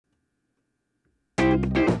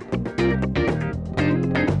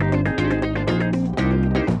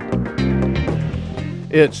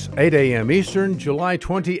It's 8 a.m. Eastern, July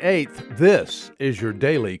 28th. This is your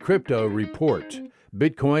daily crypto report.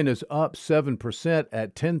 Bitcoin is up 7%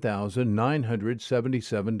 at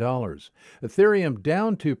 $10,977. Ethereum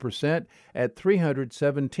down 2% at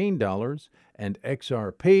 $317, and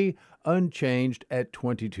XRP unchanged at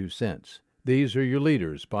 22 cents. These are your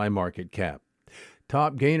leaders by market cap.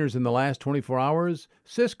 Top gainers in the last 24 hours,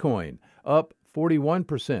 Syscoin up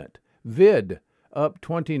 41%, Vid up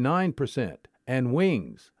 29%, and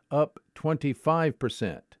Wings up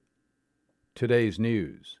 25%. Today's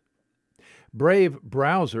news. Brave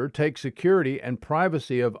browser takes security and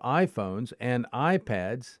privacy of iPhones and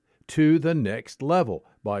iPads to the next level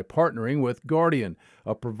by partnering with Guardian,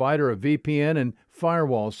 a provider of VPN and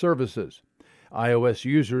firewall services. iOS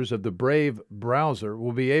users of the Brave browser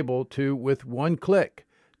will be able to, with one click,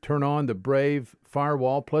 turn on the Brave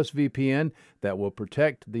Firewall plus VPN that will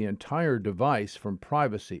protect the entire device from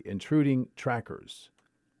privacy-intruding trackers.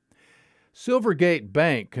 Silvergate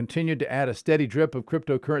Bank continued to add a steady drip of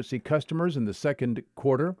cryptocurrency customers in the second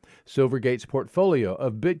quarter. Silvergate's portfolio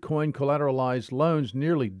of Bitcoin collateralized loans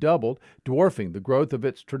nearly doubled, dwarfing the growth of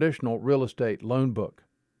its traditional real estate loan book.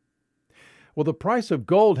 Well, the price of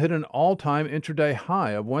gold hit an all-time intraday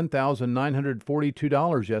high of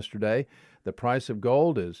 $1,942 yesterday. The price of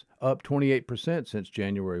gold is up 28% since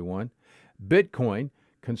January 1. Bitcoin,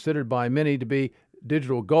 considered by many to be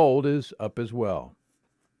digital gold, is up as well.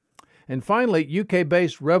 And finally,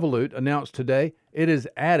 UK-based Revolut announced today it has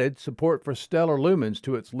added support for Stellar Lumens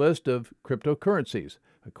to its list of cryptocurrencies.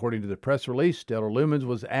 According to the press release, Stellar Lumens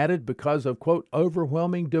was added because of, quote,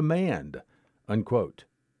 overwhelming demand, unquote.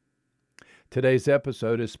 Today's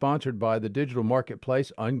episode is sponsored by the digital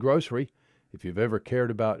marketplace Ungrocery. If you've ever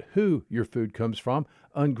cared about who your food comes from,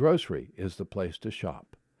 Ungrocery is the place to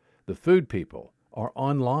shop. The food people are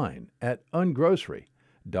online at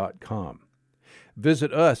ungrocery.com.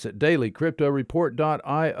 Visit us at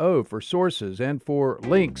dailycryptoreport.io for sources and for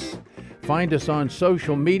links. Find us on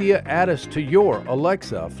social media, add us to your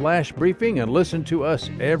Alexa flash briefing, and listen to us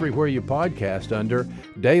everywhere you podcast under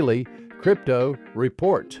Daily Crypto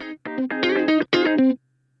Report.